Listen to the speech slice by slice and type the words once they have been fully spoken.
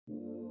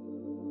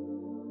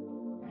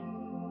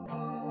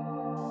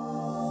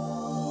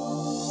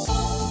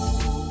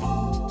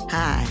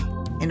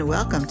and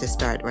welcome to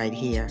Start Right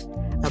Here,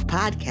 a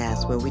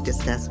podcast where we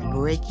discuss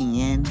breaking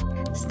in,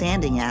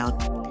 standing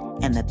out,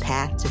 and the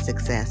path to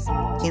success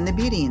in the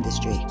beauty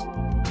industry.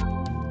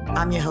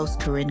 I'm your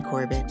host, Corinne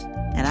Corbett,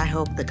 and I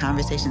hope the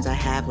conversations I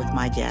have with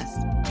my guests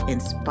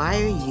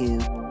inspire you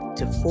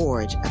to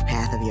forge a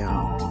path of your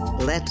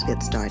own. Let's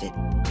get started.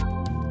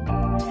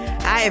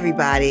 Hi,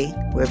 everybody.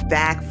 We're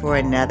back for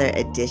another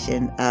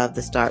edition of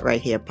the Start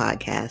Right Here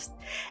podcast.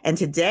 And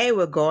today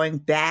we're going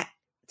back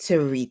to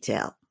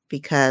retail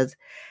because,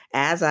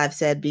 as I've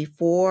said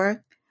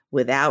before,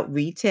 without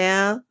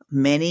retail,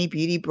 many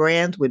beauty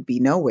brands would be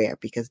nowhere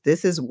because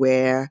this is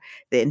where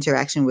the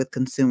interaction with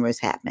consumers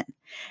happen.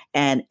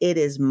 And it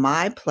is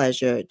my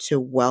pleasure to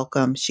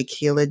welcome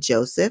Shekela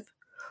Joseph,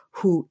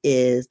 who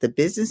is the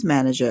business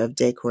manager of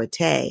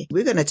Decorté.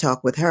 We're going to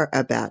talk with her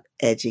about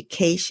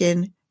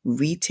education,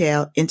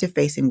 retail,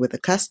 interfacing with a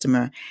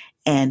customer,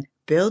 and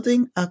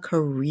building a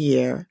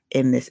career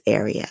in this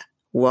area.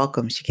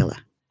 Welcome, Shekela.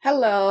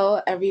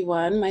 Hello,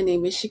 everyone. My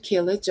name is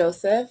Shekela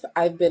Joseph.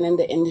 I've been in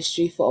the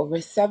industry for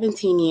over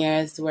 17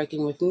 years,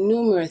 working with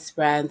numerous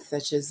brands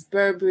such as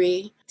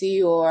Burberry,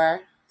 Dior,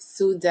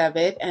 Sue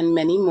Devitt, and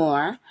many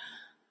more.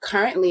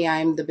 Currently,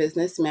 I'm the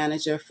business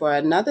manager for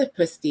another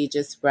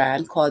prestigious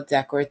brand called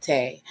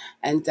Decorté.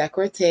 And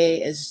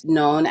Decorté is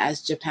known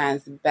as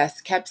Japan's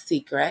best kept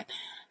secret.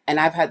 And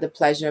I've had the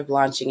pleasure of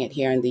launching it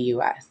here in the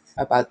U.S.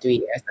 about 3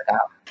 years ago.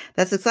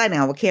 That's exciting.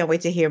 I can't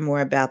wait to hear more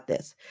about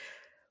this.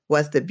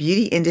 Was the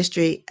beauty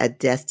industry a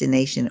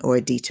destination or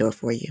a detour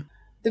for you?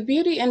 The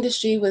beauty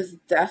industry was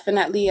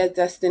definitely a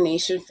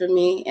destination for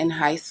me. In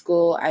high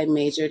school, I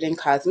majored in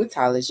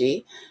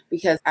cosmetology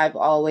because I've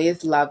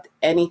always loved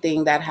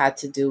anything that had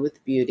to do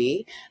with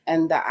beauty.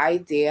 And the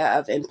idea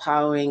of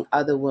empowering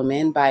other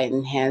women by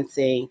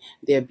enhancing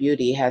their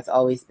beauty has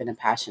always been a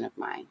passion of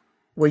mine.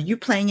 Were you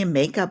playing in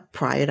makeup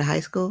prior to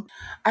high school?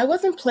 I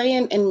wasn't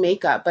playing in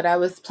makeup, but I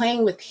was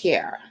playing with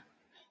hair.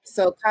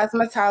 So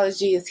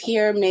cosmetology is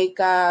hair,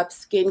 makeup,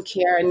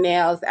 skincare,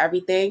 nails,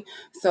 everything.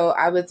 So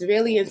I was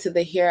really into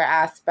the hair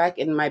aspect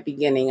in my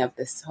beginning of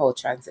this whole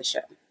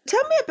transition.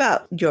 Tell me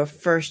about your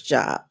first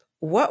job.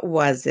 What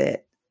was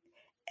it?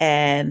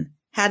 And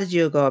how did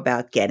you go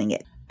about getting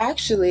it?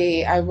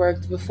 Actually, I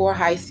worked before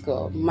high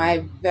school.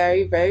 My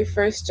very, very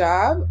first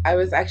job, I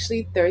was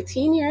actually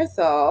 13 years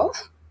old.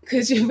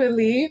 Could you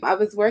believe? I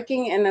was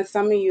working in a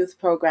summer youth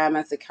program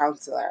as a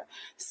counselor.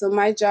 So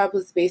my job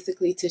was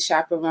basically to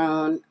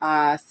chaperone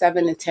 7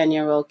 to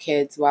 10-year-old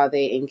kids while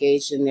they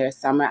engaged in their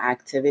summer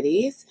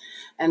activities.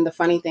 And the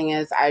funny thing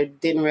is, I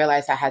didn't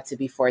realize I had to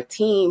be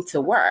 14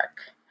 to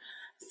work.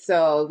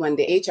 So when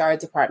the HR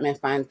department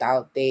found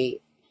out,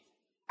 they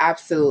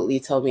absolutely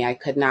told me I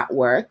could not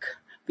work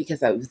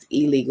because it was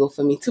illegal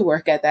for me to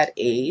work at that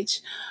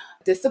age.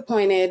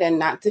 Disappointed and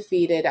not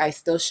defeated, I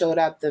still showed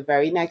up the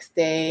very next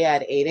day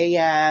at 8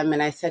 a.m.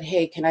 and I said,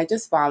 hey, can I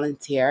just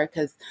volunteer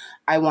because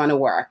I want to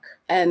work?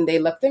 And they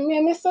looked at me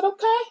and they said,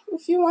 okay,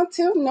 if you want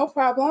to, no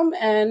problem.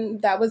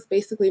 And that was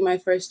basically my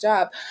first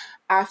job.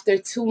 After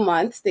 2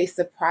 months, they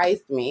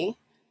surprised me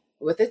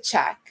with a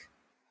check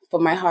for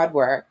my hard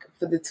work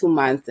for the 2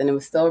 months. And it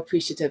was so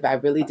appreciative. I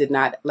really did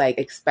not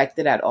expect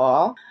it at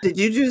all. Did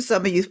you do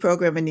summer youth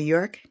program in New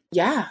York?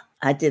 Yeah.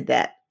 I did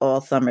that all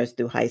summers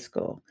through high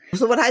school.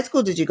 So what high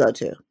school did you go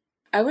to?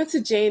 I went to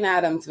Jane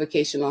Addams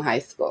Vocational High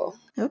School.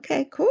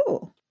 Okay,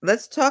 cool.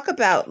 Let's talk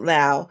about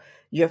now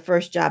your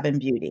first job in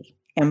beauty.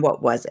 And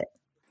what was it?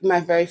 My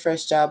very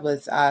first job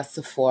was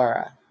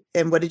Sephora.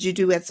 And what did you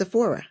do at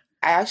Sephora?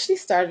 I actually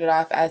started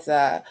off as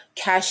a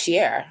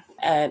cashier.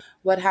 And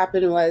what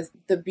happened was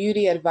the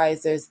beauty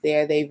advisors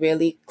there, they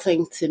really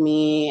clinged to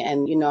me.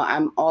 And,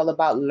 I'm all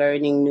about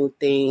learning new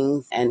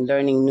things and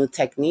learning new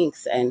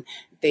techniques. And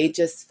they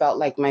just felt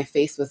like my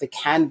face was a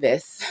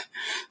canvas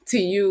to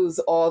use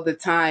all the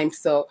time.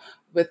 So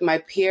with my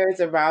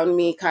peers around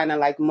me, kind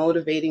of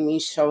motivating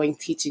me,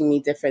 teaching me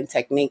different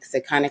techniques,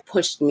 it kind of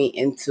pushed me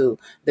into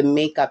the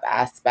makeup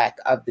aspect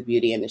of the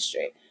beauty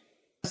industry.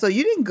 So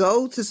you didn't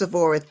go to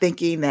Sephora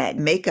thinking that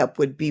makeup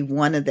would be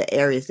one of the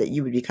areas that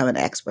you would become an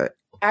expert?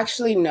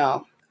 Actually,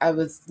 no. I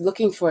was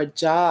looking for a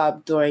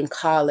job during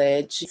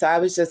college. So I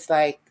was just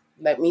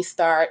let me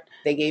start.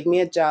 They gave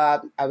me a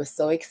job. I was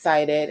so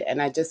excited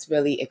and I just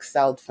really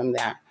excelled from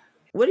there.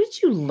 What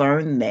did you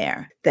learn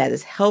there that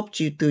has helped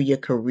you through your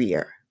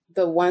career?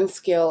 The one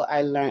skill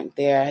I learned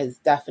there has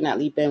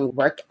definitely been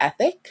work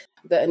ethic.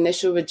 The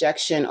initial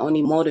rejection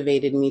only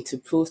motivated me to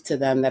prove to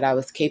them that I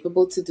was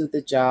capable to do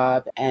the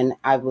job and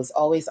I was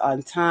always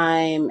on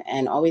time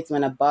and always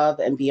went above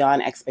and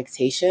beyond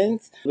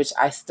expectations, which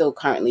I still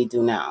currently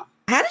do now.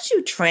 How did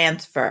you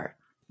transfer,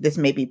 this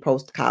may be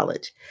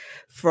post-college,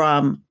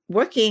 from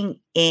working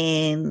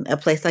in a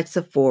place like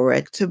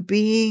Sephora to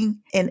being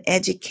in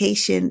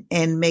education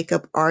and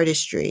makeup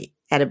artistry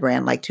at a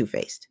brand like Too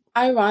Faced?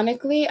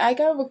 Ironically, I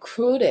got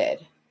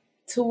recruited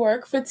to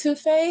work for Too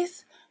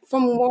Faced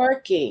from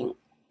working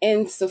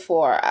in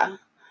Sephora.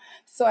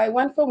 So I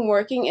went from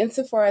working in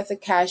Sephora as a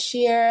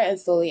cashier and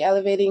slowly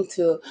elevating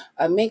to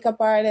a makeup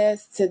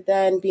artist to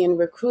then being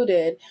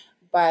recruited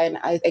by an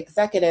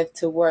executive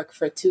to work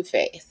for Too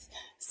Faced.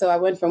 So I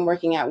went from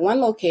working at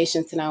one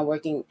location to now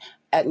working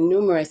at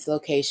numerous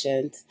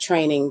locations,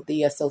 training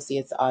the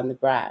associates on the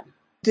brand.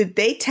 Did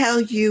they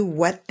tell you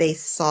what they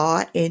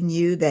saw in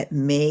you that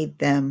made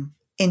them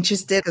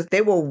interested? Because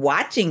they were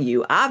watching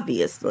you,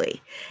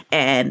 obviously,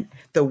 and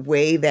the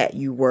way that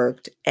you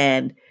worked.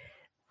 And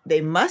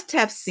they must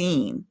have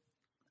seen,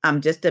 I'm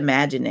just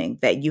imagining,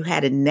 that you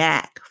had a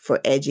knack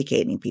for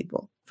educating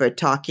people, for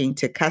talking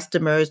to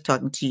customers,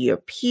 talking to your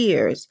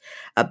peers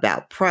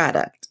about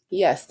product.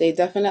 Yes, they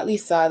definitely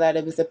saw that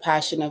it was a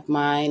passion of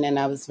mine, and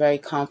I was very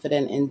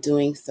confident in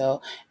doing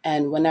so.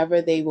 And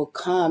whenever they would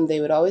come,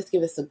 they would always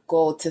give us a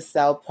goal to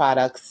sell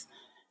products.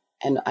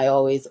 And I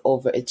always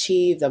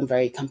overachieved. I'm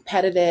very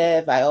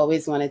competitive. I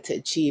always wanted to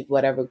achieve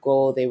whatever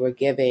goal they were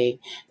giving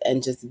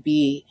and just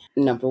be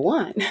number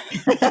one.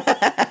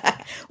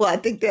 Well, I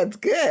think that's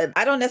good.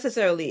 I don't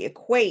necessarily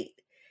equate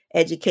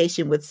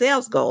education with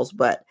sales goals,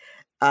 but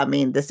I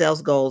mean, the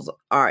sales goals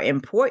are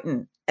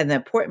important and the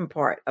important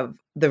part of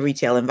the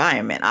retail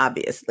environment,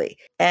 obviously.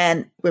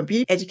 And when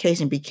beauty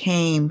education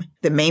became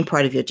the main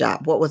part of your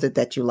job, what was it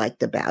that you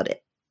liked about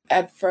it?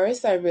 At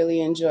first, I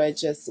really enjoyed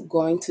just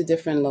going to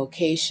different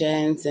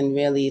locations and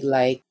really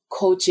like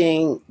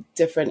coaching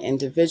different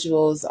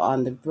individuals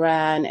on the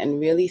brand and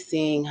really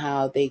seeing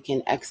how they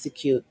can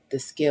execute the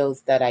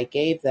skills that I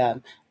gave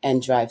them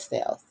and drive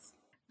sales.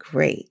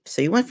 Great.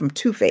 So you went from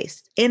Too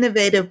Faced,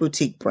 innovative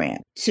boutique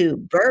brand, to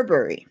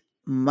Burberry,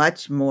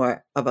 much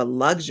more of a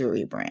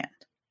luxury brand.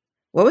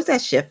 What was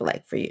that shift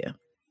like for you?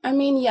 I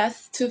mean,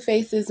 yes, Too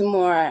Faced is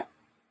more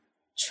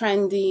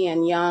trendy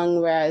and young,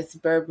 whereas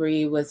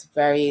Burberry was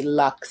very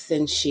luxe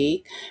and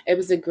chic. It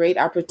was a great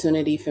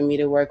opportunity for me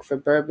to work for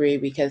Burberry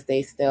because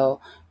they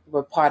still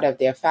were part of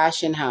their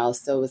fashion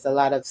house. So it was a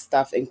lot of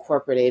stuff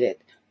incorporated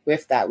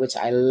with that, which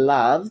I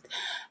loved.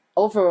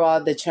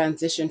 Overall, the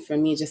transition for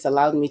me just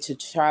allowed me to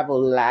travel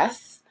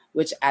less,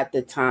 which at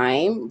the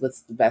time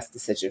was the best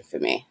decision for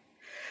me.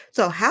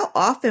 So how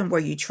often were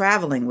you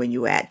traveling when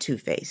you were at Too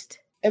Faced?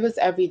 It was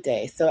every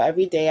day. So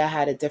every day I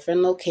had a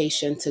different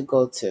location to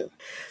go to.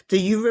 Do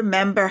you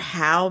remember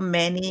how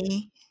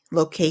many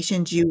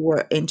locations you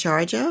were in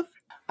charge of?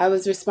 I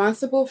was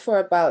responsible for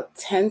about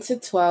 10 to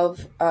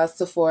 12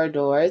 Sephora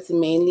doors,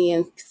 mainly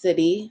in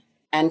city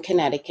and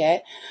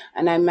Connecticut.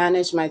 And I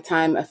managed my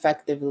time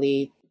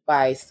effectively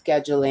by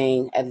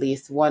scheduling at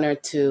least one or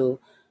two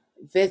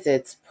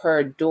visits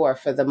per door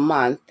for the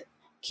month,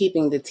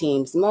 keeping the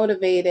teams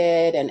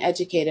motivated and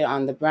educated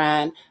on the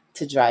brand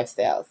to drive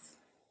sales.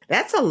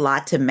 That's a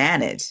lot to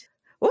manage.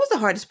 What was the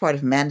hardest part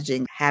of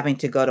managing having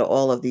to go to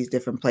all of these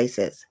different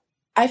places?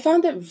 I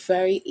found it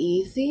very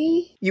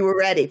easy. You were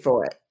ready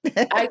for it.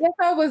 I guess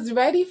I was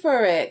ready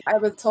for it. I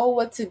was told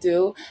what to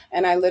do,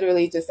 and I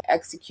literally just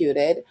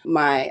executed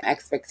my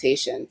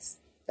expectations.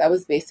 That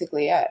was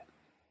basically it.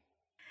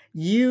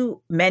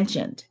 You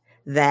mentioned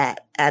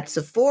that at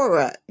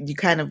Sephora, you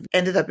kind of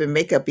ended up in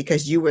makeup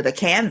because you were the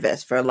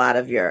canvas for a lot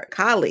of your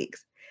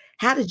colleagues.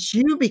 How did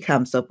you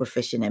become so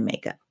proficient in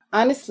makeup?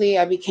 Honestly,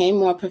 I became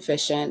more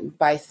proficient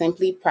by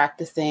simply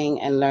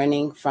practicing and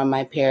learning from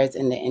my peers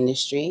in the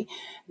industry.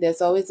 There's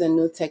always a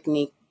new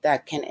technique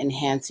that can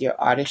enhance your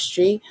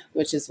artistry,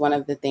 which is one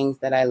of the things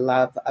that I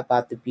love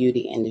about the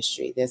beauty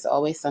industry. There's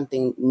always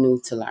something new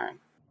to learn.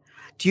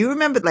 Do you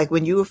remember, like,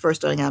 when you were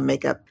first starting out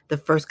makeup, the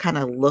first kind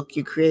of look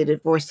you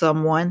created for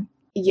someone?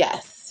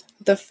 Yes.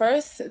 The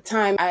first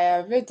time I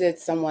ever did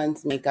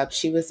someone's makeup,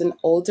 she was an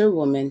older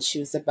woman. She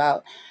was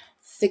about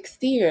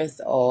 60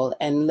 years old,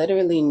 and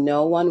literally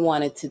no one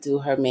wanted to do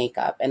her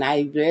makeup. And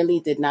I really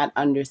did not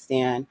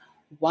understand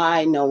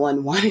why no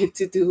one wanted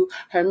to do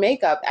her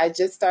makeup. I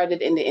just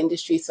started in the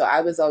industry, so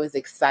I was always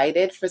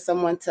excited for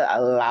someone to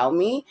allow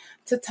me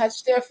to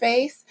touch their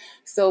face.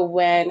 So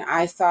when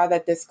I saw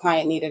that this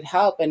client needed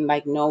help and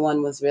like no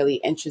one was really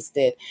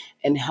interested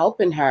in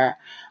helping her,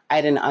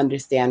 I didn't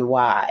understand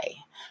why.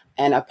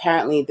 And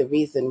apparently the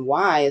reason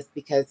why is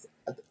because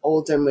of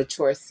older,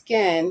 mature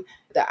skin,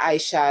 the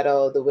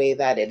eyeshadow, the way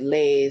that it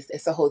lays,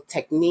 it's a whole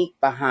technique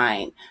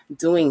behind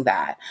doing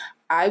that.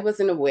 I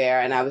wasn't aware,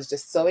 and I was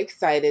just so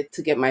excited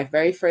to get my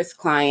very first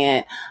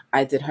client.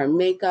 I did her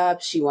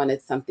makeup. She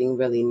wanted something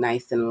really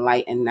nice and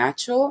light and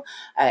natural.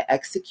 I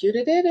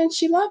executed it and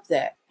she loved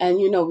it. And,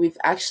 we've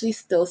actually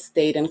still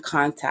stayed in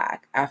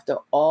contact after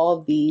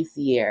all these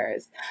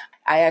years.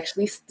 I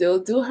actually still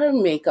do her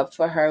makeup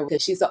for her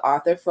because she's an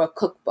author for a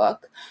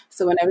cookbook.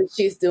 So whenever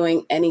she's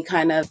doing any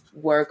kind of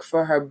work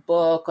for her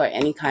book or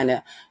any kind of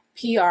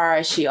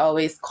PR, she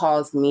always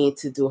calls me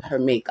to do her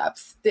makeup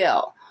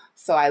still.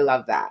 So I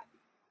love that.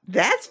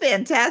 That's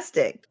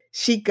fantastic.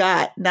 She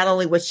got not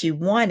only what she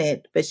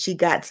wanted, but she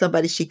got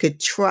somebody she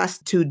could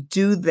trust to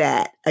do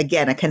that.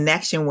 Again, a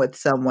connection with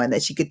someone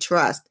that she could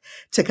trust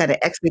to kind of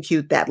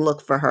execute that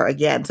look for her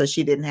again. So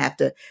she didn't have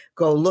to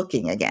go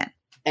looking again.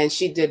 And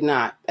she did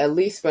not, at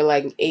least for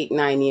like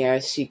 8-9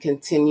 years, she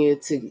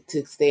continued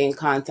to stay in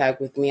contact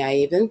with me. I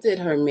even did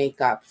her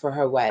makeup for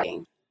her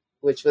wedding,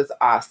 which was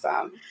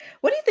awesome.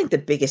 What do you think the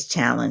biggest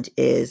challenge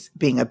is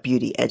being a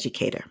beauty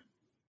educator?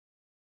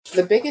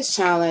 The biggest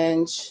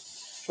challenge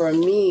for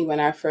me when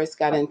I first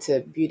got into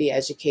beauty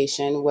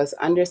education was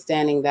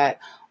understanding that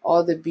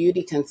all the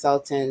beauty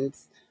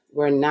consultants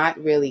were not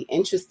really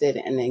interested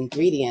in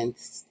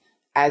ingredients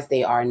as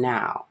they are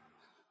now.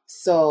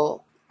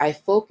 So I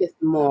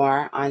focused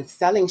more on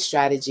selling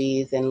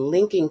strategies and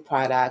linking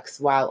products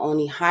while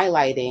only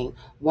highlighting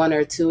one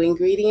or two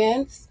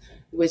ingredients,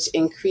 which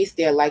increased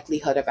their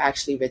likelihood of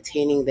actually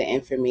retaining the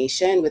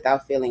information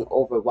without feeling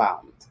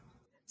overwhelmed.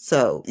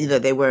 So,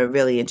 they weren't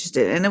really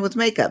interested. And it was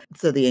makeup.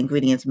 So the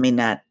ingredients may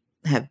not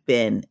have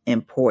been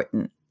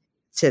important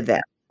to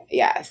them.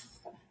 Yes.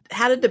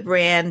 How did the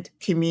brand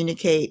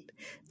communicate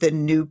the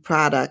new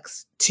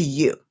products to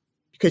you?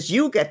 Because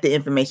you get the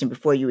information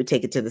before you would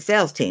take it to the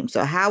sales team.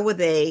 So how were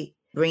they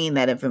bringing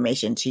that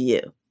information to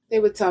you? They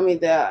would tell me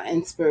the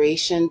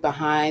inspiration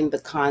behind the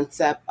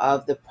concept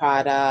of the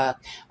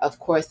product, of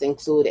course,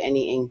 include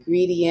any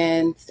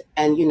ingredients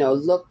and,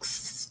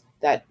 looks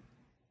that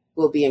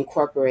will be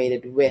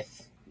incorporated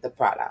with the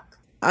product.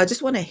 I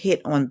just want to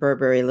hit on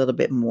Burberry a little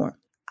bit more.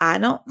 I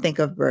don't think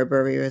of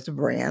Burberry as a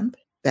brand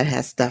that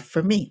has stuff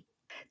for me.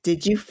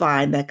 Did you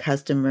find that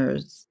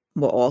customers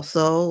were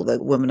also,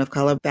 like women of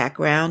color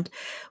background,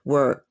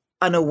 were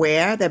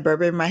unaware that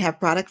Burberry might have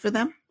product for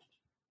them?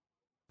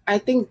 I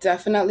think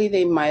definitely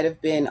they might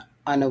have been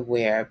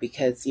unaware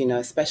because,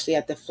 especially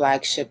at the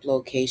flagship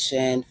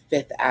location,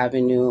 Fifth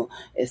Avenue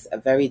is a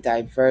very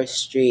diverse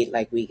street.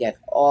 Like we get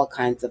all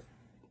kinds of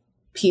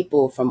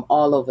people from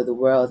all over the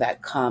world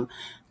that come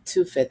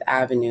to Fifth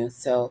Avenue.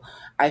 So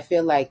I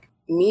feel like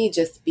me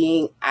just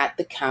being at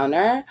the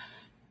counter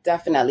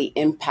definitely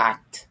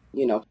impact,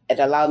 it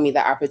allowed me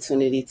the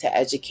opportunity to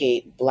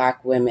educate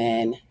Black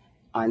women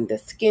on the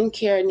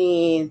skincare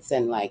needs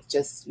and like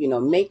just,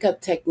 makeup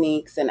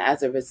techniques. And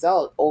as a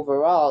result,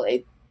 overall,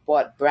 it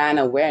brought brand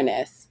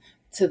awareness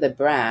to the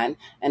brand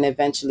and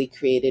eventually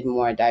created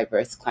more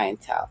diverse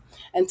clientele.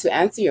 And to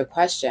answer your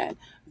question,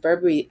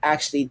 Burberry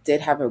actually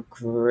did have a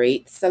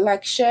great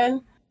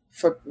selection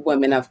for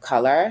women of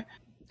color.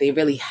 They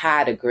really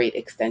had a great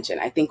extension.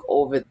 I think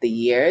over the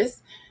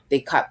years, they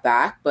cut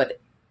back, but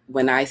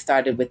when I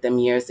started with them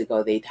years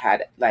ago, they'd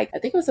had I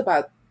think it was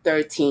about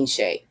 13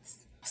 shades.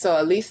 So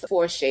at least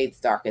 4 shades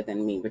darker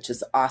than me, which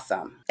is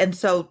awesome. And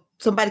so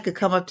somebody could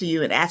come up to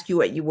you and ask you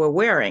what you were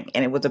wearing,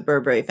 and it was a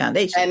Burberry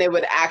foundation. And it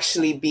would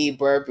actually be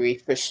Burberry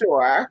for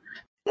sure.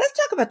 Let's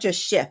talk about your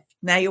shift.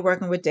 Now you're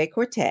working with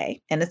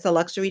Decorté, and it's a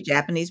luxury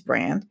Japanese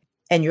brand,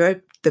 and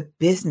you're the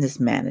business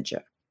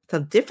manager. It's a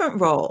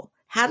different role.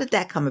 How did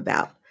that come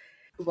about?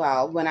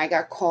 Well, when I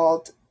got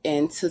called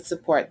in to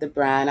support the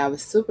brand, I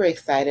was super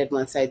excited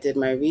once I did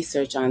my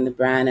research on the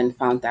brand and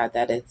found out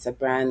that it's a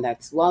brand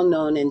that's well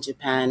known in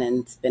Japan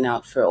and it's been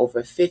out for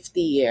over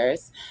 50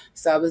 years.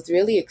 So I was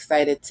really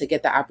excited to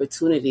get the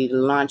opportunity to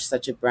launch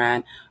such a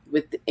brand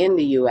within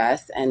the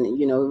US and,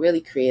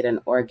 really create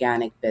an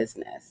organic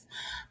business.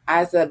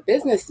 As a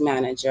business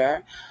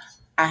manager,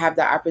 I have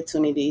the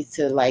opportunity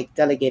to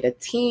delegate a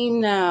team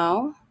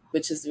now,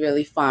 which is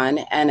really fun,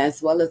 and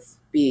as well as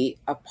be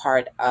a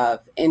part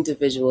of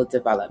individual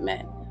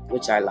development,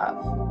 which I love.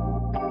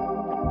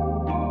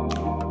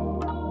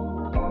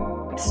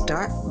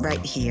 Start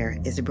Right Here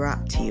is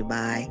brought to you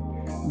by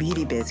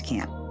Beauty Biz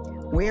Camp,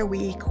 where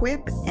we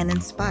equip and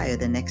inspire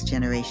the next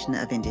generation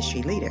of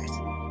industry leaders.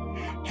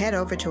 Head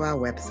over to our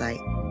website,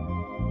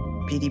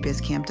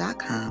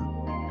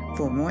 beautybizcamp.com,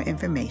 for more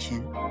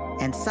information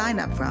and sign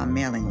up for our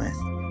mailing list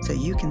so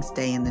you can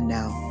stay in the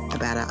know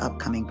about our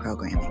upcoming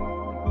programming.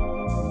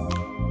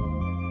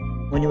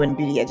 When you were in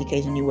beauty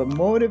education, you were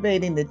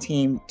motivating the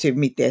team to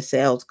meet their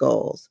sales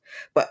goals,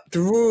 but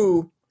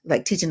through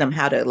teaching them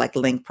how to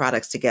link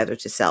products together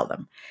to sell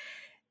them.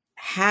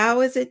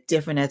 How is it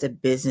different as a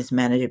business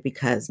manager?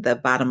 Because the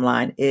bottom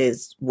line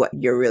is what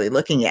you're really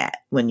looking at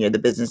when you're the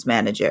business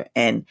manager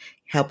and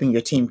helping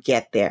your team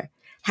get there.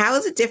 How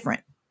is it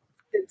different?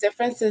 The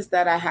difference is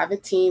that I have a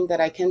team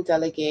that I can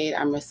delegate.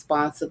 I'm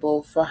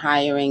responsible for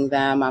hiring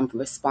them. I'm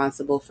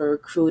responsible for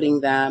recruiting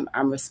them.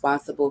 I'm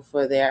responsible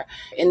for their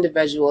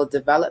individual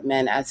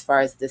development as far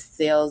as the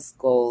sales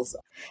goals.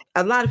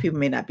 A lot of people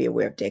may not be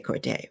aware of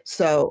Decorté.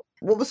 So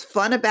what was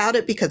fun about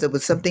it, because it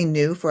was something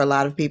new for a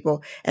lot of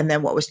people, and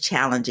then what was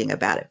challenging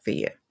about it for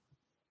you?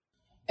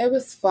 It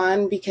was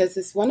fun because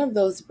it's one of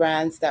those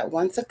brands that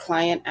once a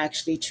client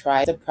actually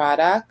tries a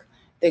product,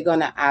 they're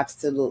going to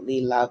absolutely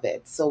love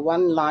it. So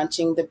when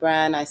launching the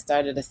brand, I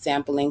started a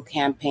sampling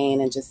campaign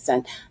and just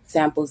sent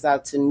samples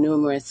out to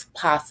numerous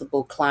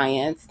possible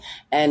clients.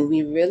 And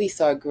we really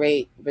saw a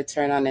great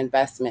return on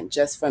investment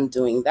just from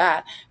doing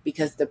that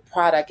because the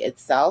product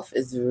itself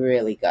is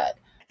really good.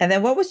 And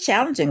then what was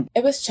challenging?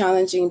 It was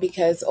challenging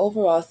because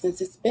overall,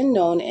 since it's been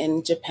known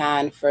in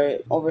Japan for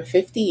over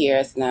 50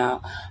 years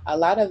now, a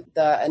lot of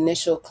the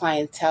initial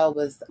clientele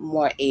was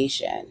more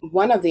Asian.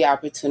 One of the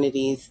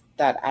opportunities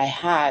that I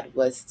had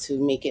was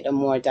to make it a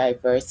more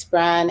diverse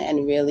brand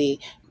and really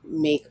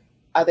make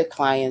other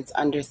clients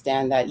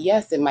understand that,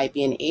 yes, it might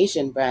be an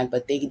Asian brand,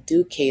 but they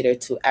do cater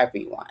to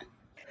everyone.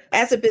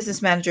 As a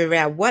business manager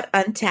now, what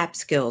untapped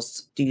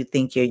skills do you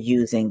think you're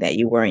using that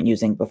you weren't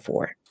using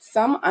before?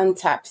 Some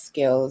untapped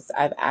skills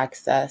I've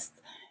accessed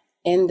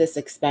in this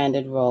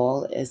expanded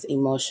role is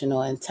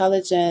emotional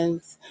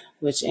intelligence,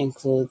 which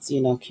includes,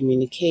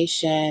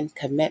 communication,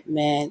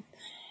 commitment,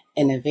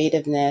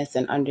 innovativeness,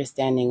 and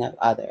understanding of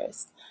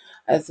others,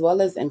 as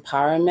well as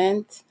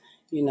empowerment,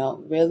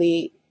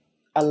 really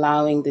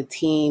allowing the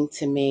team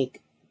to make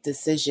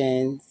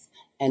decisions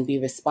and be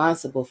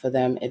responsible for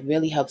them. It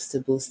really helps to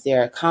boost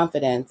their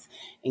confidence,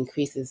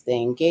 increases the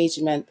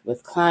engagement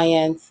with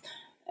clients,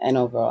 and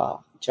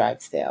overall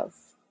drive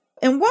sales.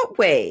 In what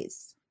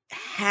ways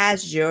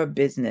has your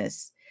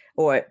business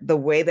or the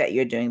way that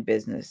you're doing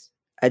business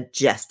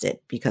adjusted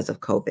because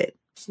of COVID?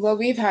 Well,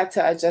 we've had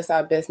to adjust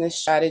our business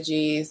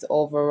strategies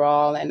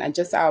overall and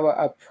adjust our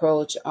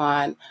approach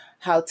on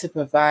how to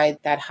provide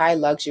that high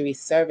luxury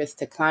service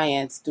to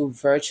clients through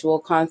virtual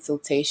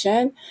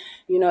consultation.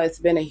 It's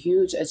been a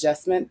huge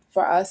adjustment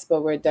for us,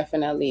 but we're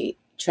definitely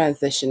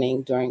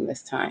transitioning during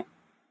this time.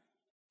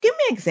 Give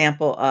me an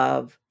example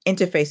of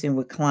interfacing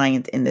with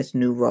clients in this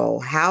new role.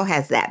 How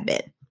has that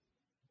been?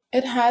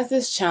 It has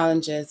its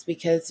challenges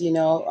because,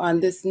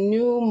 on this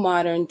new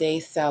modern day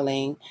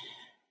selling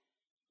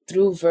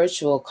through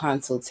virtual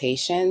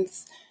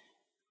consultations,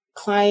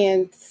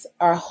 clients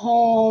are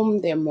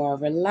home, they're more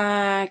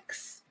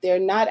relaxed, they're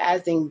not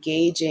as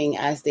engaging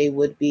as they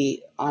would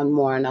be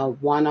on a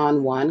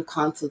one-on-one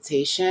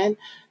consultation.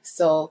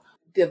 So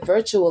the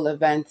virtual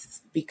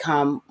events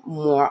become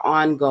more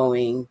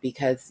ongoing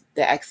because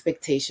the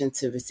expectation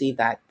to receive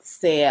that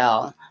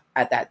sale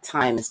at that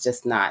time is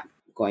just not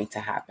going to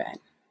happen.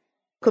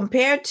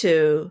 Compared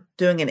to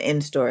doing an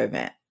in-store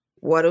event,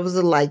 what was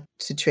it like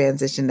to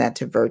transition that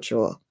to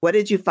virtual? What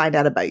did you find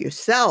out about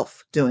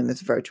yourself doing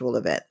this virtual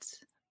events?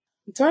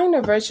 During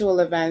the virtual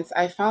events,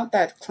 I found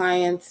that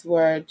clients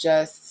were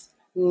just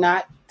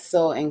not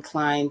so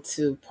inclined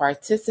to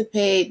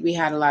participate. We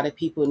had a lot of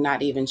people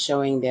not even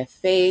showing their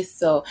face.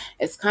 So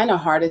it's kind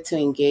of harder to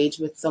engage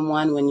with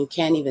someone when you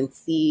can't even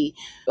see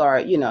or,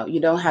 you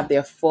don't have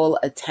their full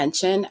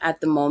attention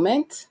at the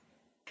moment.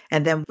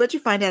 And then what did you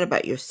find out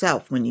about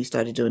yourself when you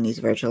started doing these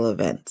virtual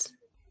events?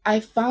 I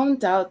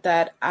found out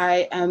that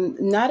I am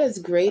not as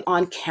great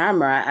on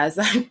camera as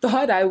I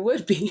thought I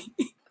would be.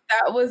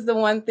 That was the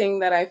one thing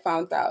that I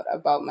found out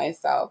about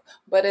myself,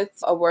 but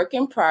it's a work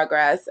in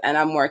progress and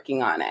I'm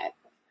working on it.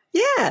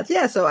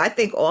 Yeah. So I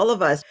think all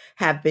of us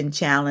have been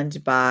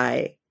challenged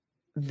by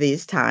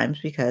these times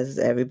because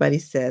everybody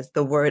says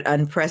the word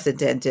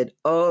unprecedented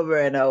over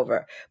and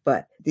over.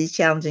 But these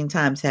challenging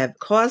times have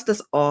caused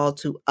us all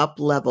to up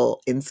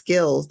level in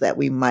skills that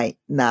we might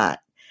not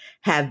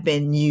have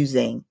been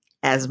using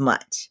as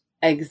much.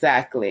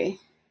 Exactly.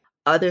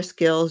 Other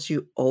skills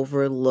you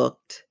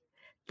overlooked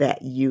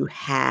that you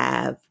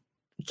have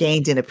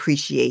gained an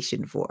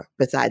appreciation for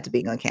besides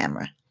being on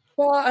camera?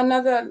 Well,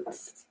 another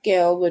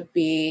skill would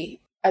be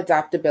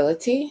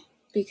adaptability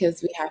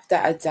because we have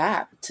to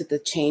adapt to the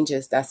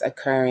changes that's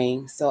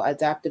occurring. So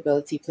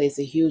adaptability plays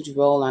a huge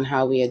role on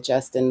how we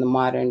adjust in the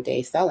modern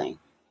day selling.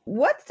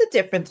 What's the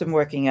difference in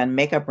working on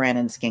makeup brand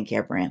and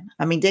skincare brand?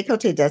 I mean,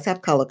 Decorté does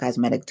have color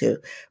cosmetic too,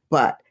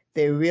 but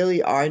they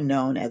really are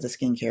known as a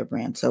skincare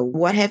brand. So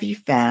what have you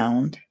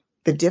found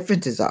the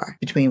differences are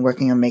between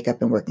working on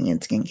makeup and working in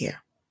skincare?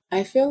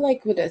 I feel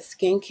like with a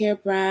skincare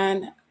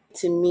brand,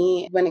 to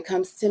me, when it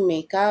comes to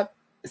makeup,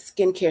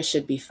 skincare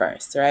should be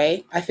first,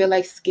 right? I feel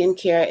like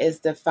skincare is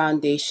the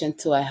foundation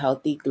to a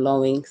healthy,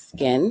 glowing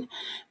skin.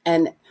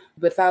 And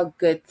without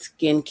good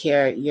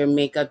skincare, your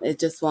makeup, it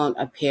just won't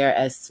appear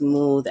as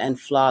smooth and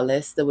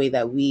flawless the way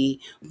that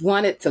we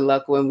want it to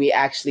look when we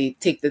actually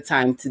take the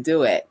time to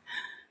do it.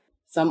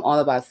 So I'm all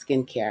about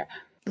skincare.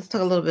 Let's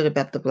talk a little bit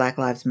about the Black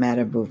Lives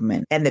Matter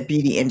movement and the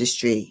beauty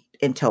industry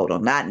in total,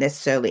 not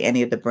necessarily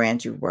any of the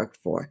brands you worked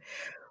for.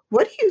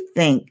 What do you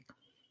think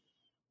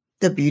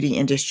the beauty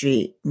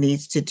industry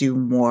needs to do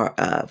more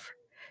of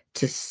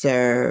to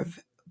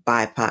serve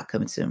BIPOC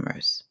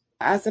consumers?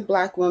 As a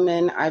Black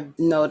woman, I've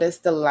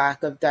noticed the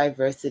lack of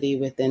diversity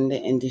within the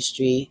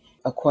industry,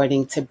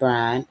 according to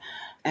brand.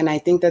 And I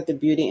think that the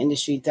beauty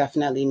industry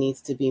definitely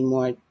needs to be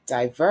more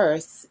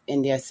diverse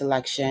in their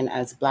selection,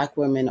 as Black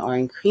women are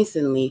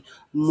increasingly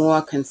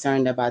more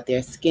concerned about their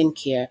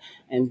skincare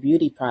and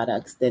beauty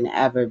products than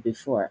ever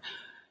before.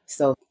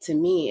 So to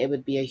me, it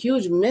would be a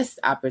huge missed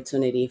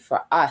opportunity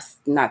for us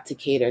not to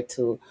cater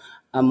to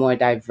a more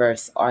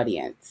diverse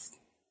audience.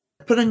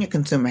 Put on your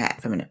consumer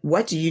hat for a minute.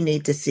 What do you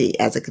need to see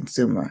as a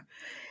consumer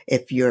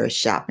if you're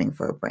shopping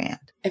for a brand?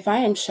 If I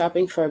am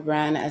shopping for a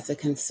brand as a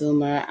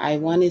consumer, I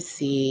want to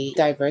see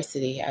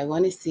diversity. I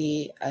want to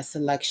see a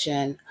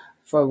selection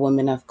for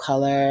women of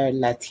color,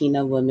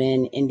 Latina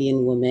women,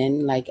 Indian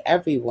women, like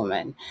every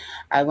woman.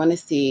 I want to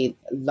see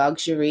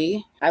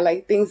luxury. I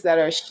like things that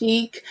are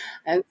chic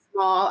and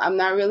small. I'm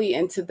not really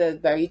into the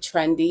very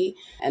trendy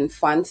and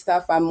fun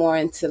stuff. I'm more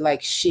into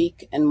like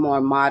chic and more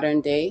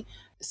modern day.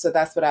 So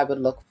that's what I would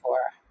look for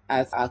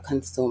as a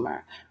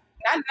consumer.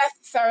 Not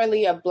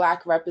necessarily a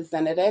Black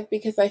representative,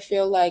 because I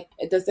feel like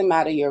it doesn't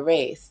matter your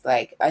race.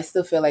 Like, I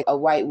still feel like a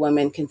white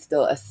woman can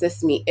still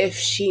assist me if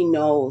she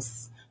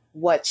knows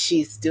what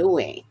she's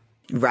doing.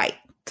 Right.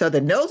 So the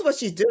knows what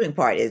she's doing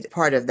part is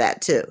part of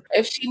that too.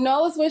 If she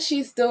knows what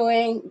she's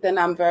doing, then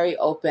I'm very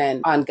open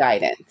on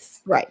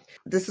guidance. Right.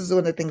 This is one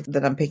of the things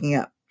that I'm picking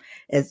up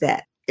is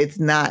that it's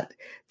not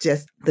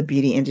just the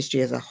beauty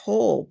industry as a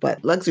whole,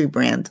 but luxury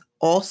brands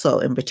also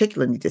in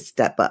particular need to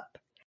step up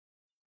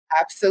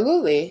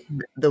Absolutely.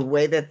 the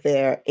way that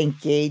they're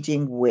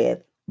engaging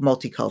with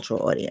multicultural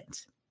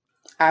audience.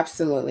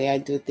 Absolutely. I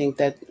do think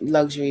that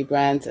luxury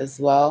brands as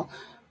well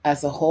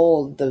as a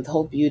whole, the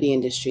whole beauty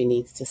industry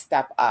needs to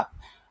step up.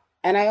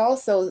 And I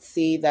also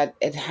see that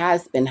it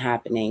has been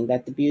happening,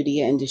 that the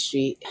beauty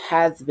industry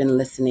has been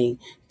listening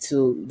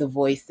to the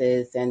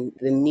voices and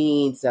the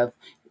needs of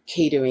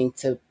catering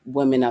to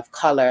women of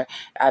color.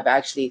 I've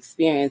actually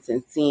experienced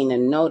and seen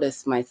and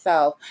noticed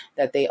myself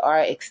that they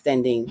are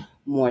extending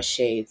more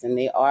shades and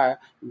they are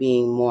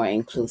being more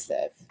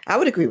inclusive. I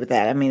would agree with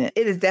that. I mean,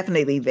 it is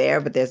definitely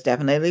there, but there's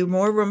definitely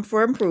more room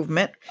for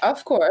improvement.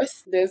 Of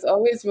course, there's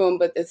always room,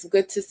 but it's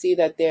good to see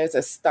that there's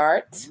a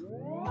start.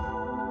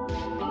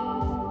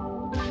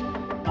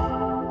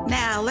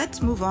 Now,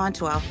 let's move on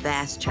to our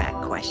fast track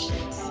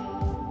questions.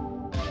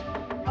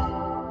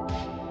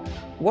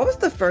 What was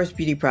the first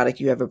beauty product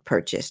you ever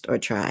purchased or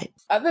tried?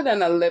 Other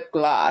than a lip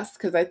gloss,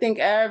 because I think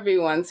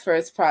everyone's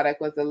first product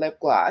was a lip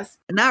gloss.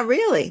 Not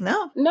really,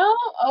 no. No?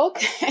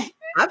 Okay.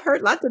 I've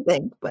heard lots of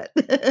things, but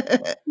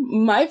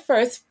My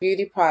first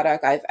beauty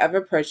product I've ever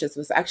purchased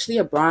was actually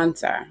a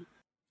bronzer.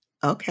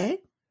 okay.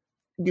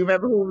 Do you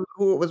remember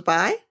who it was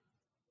by?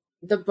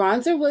 The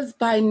bronzer was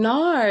by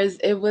NARS.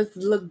 It was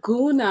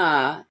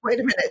Laguna. Wait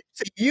a minute.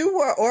 So you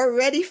were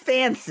already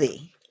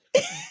fancy.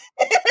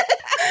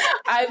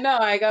 I know.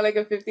 I got like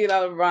a $50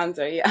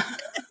 bronzer. Yeah.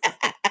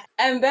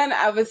 And then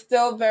I was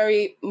still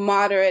very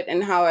moderate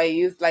in how I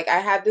used, like I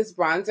had this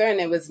bronzer and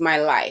it was my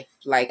life.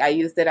 Like I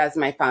used it as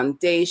my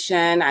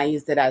foundation. I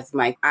used it as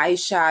my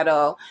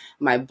eyeshadow,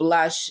 my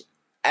blush,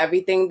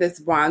 everything.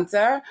 This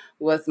bronzer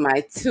was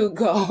my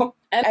to-go.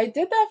 And I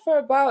did that for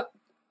about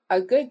a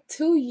good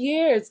 2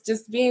 years,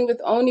 just being with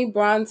only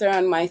bronzer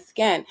on my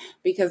skin,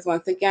 because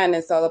once again,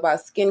 it's all about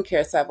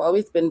skincare. So I've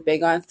always been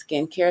big on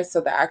skincare. So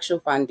the actual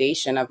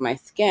foundation of my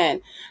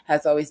skin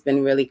has always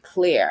been really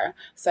clear.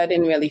 So I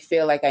didn't really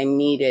feel like I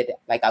needed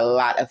like a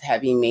lot of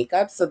heavy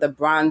makeup. So the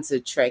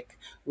bronzer trick,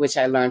 which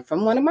I learned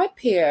from one of my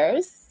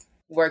peers,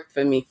 worked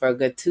for me for a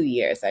good 2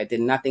 years. I did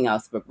nothing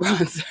else but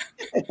bronzer.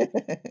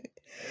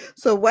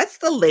 So what's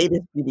the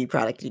latest beauty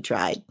product you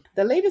tried?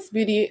 The latest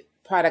beauty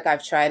product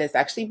I've tried is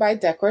actually by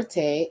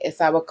Decorté.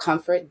 It's our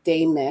Comfort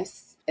Day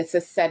Mist. It's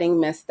a setting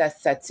mist that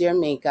sets your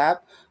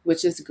makeup,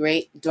 which is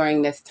great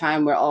during this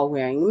time. We're all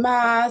wearing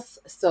masks.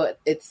 So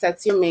it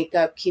sets your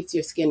makeup, keeps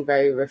your skin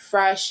very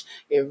refreshed.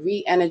 It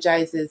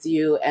re-energizes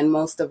you. And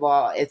most of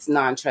all, it's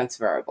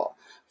non-transferable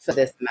for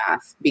this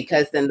mask,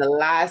 because then the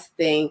last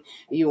thing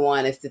you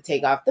want is to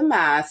take off the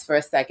mask for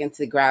a second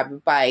to grab a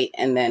bite,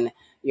 and then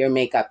your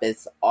makeup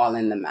is all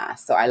in the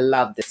mask. So I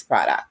love this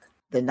product.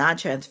 The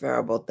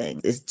non-transferable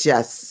thing is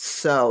just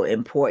so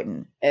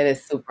important. It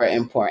is super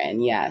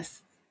important,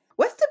 yes.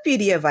 What's the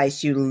beauty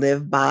advice you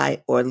live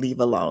by or leave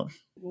alone?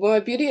 Well, my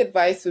beauty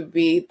advice would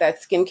be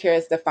that skincare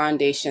is the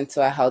foundation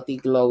to a healthy,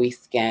 glowy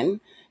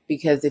skin,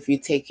 because if you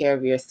take care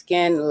of your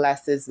skin,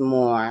 less is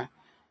more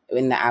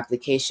in the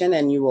application,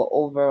 and you will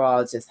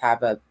overall just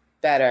have a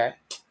better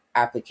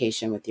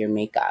application with your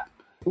makeup.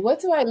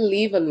 What do I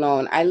leave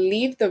alone? I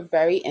leave the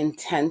very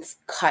intense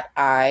cut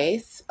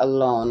eyes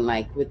alone.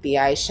 Like with the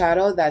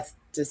eyeshadow, that's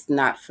just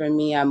not for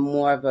me. I'm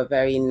more of a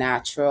very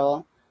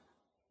natural,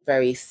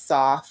 very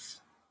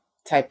soft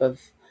type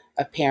of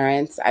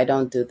appearance. I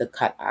don't do the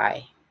cut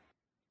eye.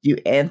 You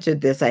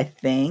answered this, I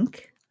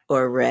think,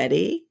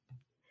 already.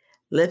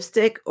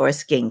 Lipstick or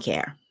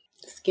skincare?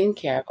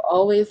 Skincare. I've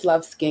always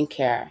loved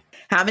skincare.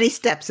 How many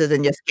steps is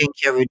in your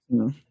skincare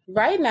routine?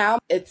 Right now,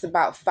 it's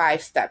about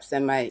 5 steps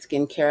in my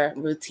skincare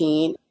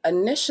routine.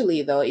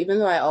 Initially, though, even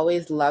though I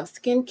always love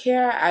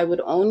skincare, I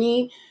would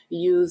only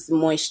use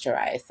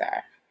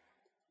moisturizer.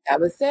 That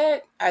was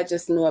it. I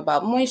just knew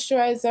about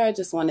moisturizer. I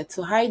just wanted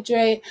to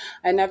hydrate.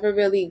 I never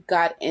really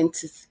got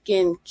into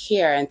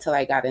skincare until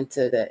I got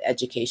into the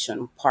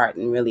education part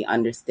and really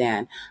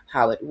understand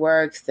how it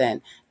works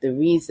and the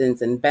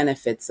reasons and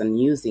benefits on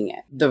using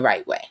it the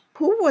right way.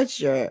 Who was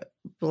your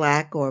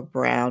Black or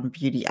brown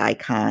beauty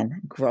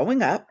icon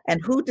growing up,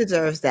 and who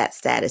deserves that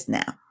status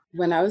now?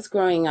 When I was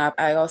growing up,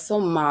 I also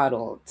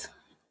modeled.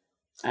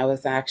 I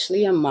was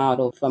actually a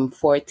model from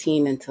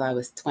 14 until I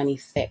was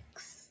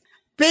 26.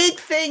 Big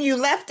thing you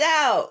left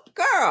out,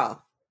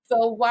 girl.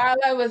 So while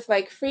I was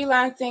like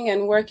freelancing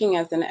and working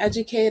as an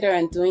educator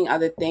and doing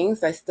other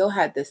things, I still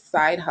had this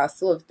side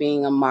hustle of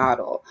being a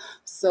model.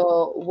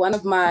 So one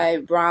of my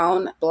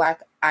brown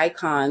Black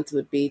icons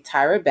would be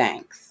Tyra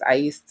Banks. I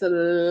used to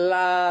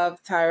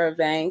love Tyra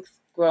Banks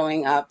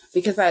growing up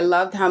because I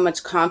loved how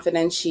much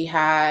confidence she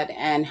had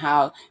and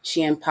how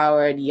she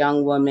empowered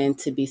young women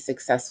to be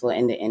successful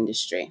in the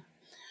industry.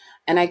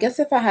 And I guess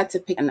if I had to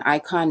pick an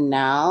icon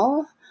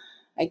now,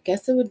 I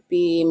guess it would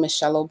be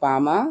Michelle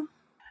Obama.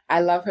 I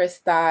love her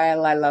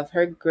style. I love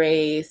her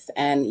grace.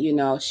 And,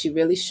 she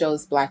really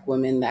shows Black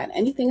women that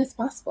anything is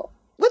possible.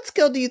 What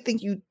skill do you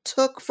think you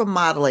took from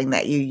modeling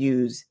that you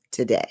use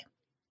today?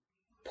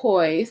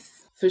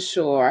 Poise, for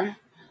sure.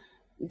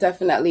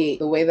 Definitely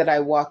the way that I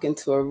walk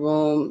into a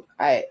room,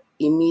 I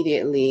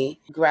immediately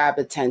grab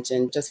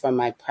attention just from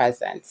my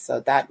presence. So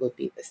that would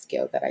be the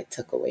skill that I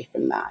took away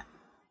from that.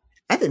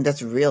 I think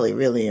that's really,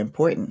 really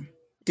important.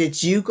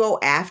 Did you go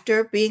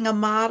after being a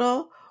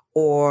model,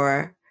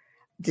 or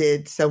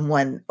did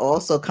someone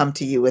also come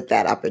to you with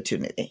that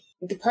opportunity?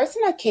 The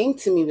person that came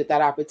to me with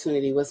that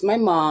opportunity was my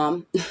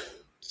mom.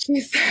 She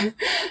said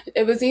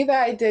it was either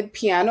I did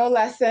piano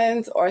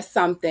lessons or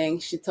something.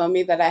 She told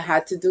me that I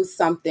had to do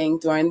something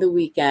during the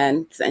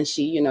weekends, and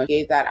she,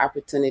 gave that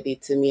opportunity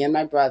to me and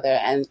my brother,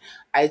 and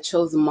I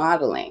chose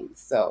modeling.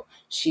 So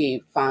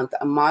she found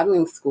a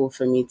modeling school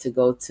for me to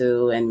go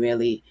to and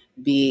really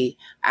be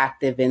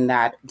active in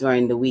that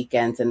during the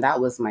weekends, and that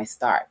was my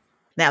start.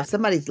 Now, if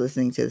somebody's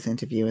listening to this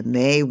interview and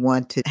they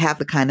want to have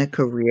the kind of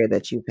career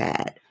that you've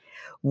had,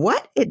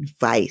 what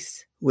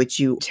advice would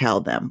you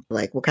tell them?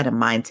 Like, what kind of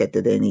mindset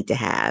do they need to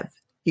have?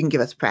 You can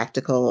give us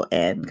practical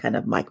and kind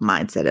of like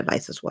mindset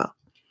advice as well.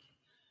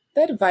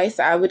 The advice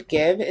I would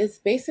give is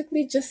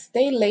basically just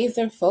stay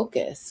laser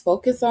focused.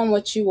 Focus on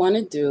what you want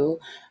to do,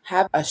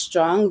 have a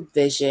strong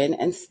vision,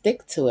 and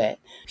stick to it.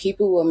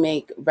 People will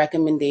make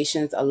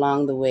recommendations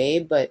along the way,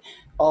 but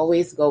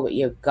always go with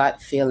your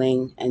gut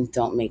feeling and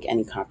don't make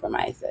any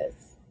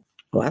compromises.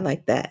 Oh, I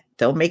like that.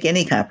 Don't make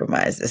any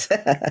compromises.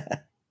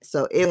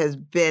 So it has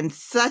been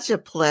such a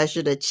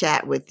pleasure to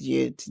chat with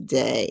you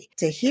today,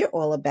 to hear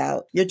all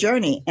about your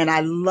journey. And I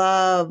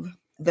love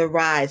the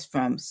rise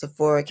from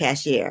Sephora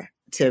cashier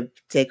to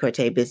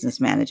Decorté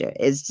business manager.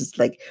 It's just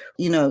like,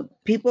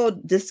 people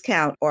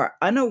discount or are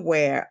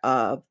unaware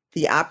of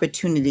the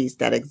opportunities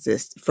that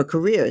exist for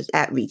careers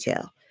at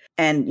retail.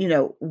 And,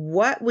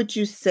 what would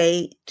you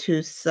say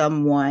to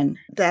someone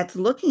that's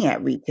looking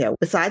at retail,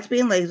 besides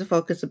being laser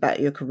focused about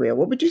your career?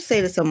 What would you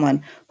say to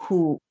someone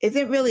who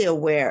isn't really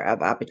aware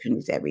of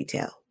opportunities at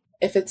retail?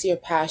 If it's your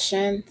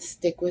passion,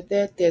 stick with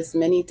it. There's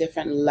many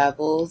different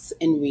levels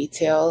in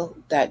retail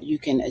that you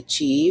can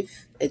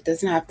achieve. It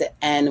doesn't have to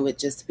end with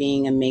just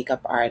being a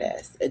makeup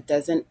artist. It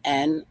doesn't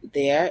end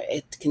there.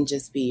 It can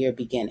just be your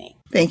beginning.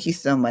 Thank you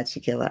so much,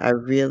 Shekela. I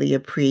really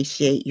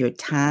appreciate your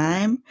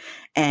time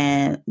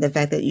and the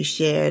fact that you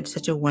shared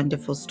such a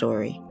wonderful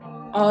story.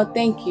 Oh,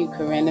 thank you,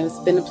 Corinne. It's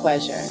been a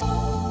pleasure.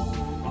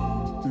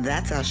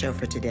 That's our show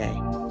for today.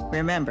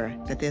 Remember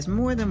that there's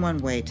more than one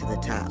way to the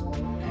top.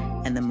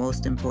 And the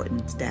most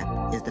important step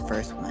is the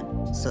first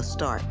one. So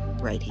start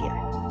right here.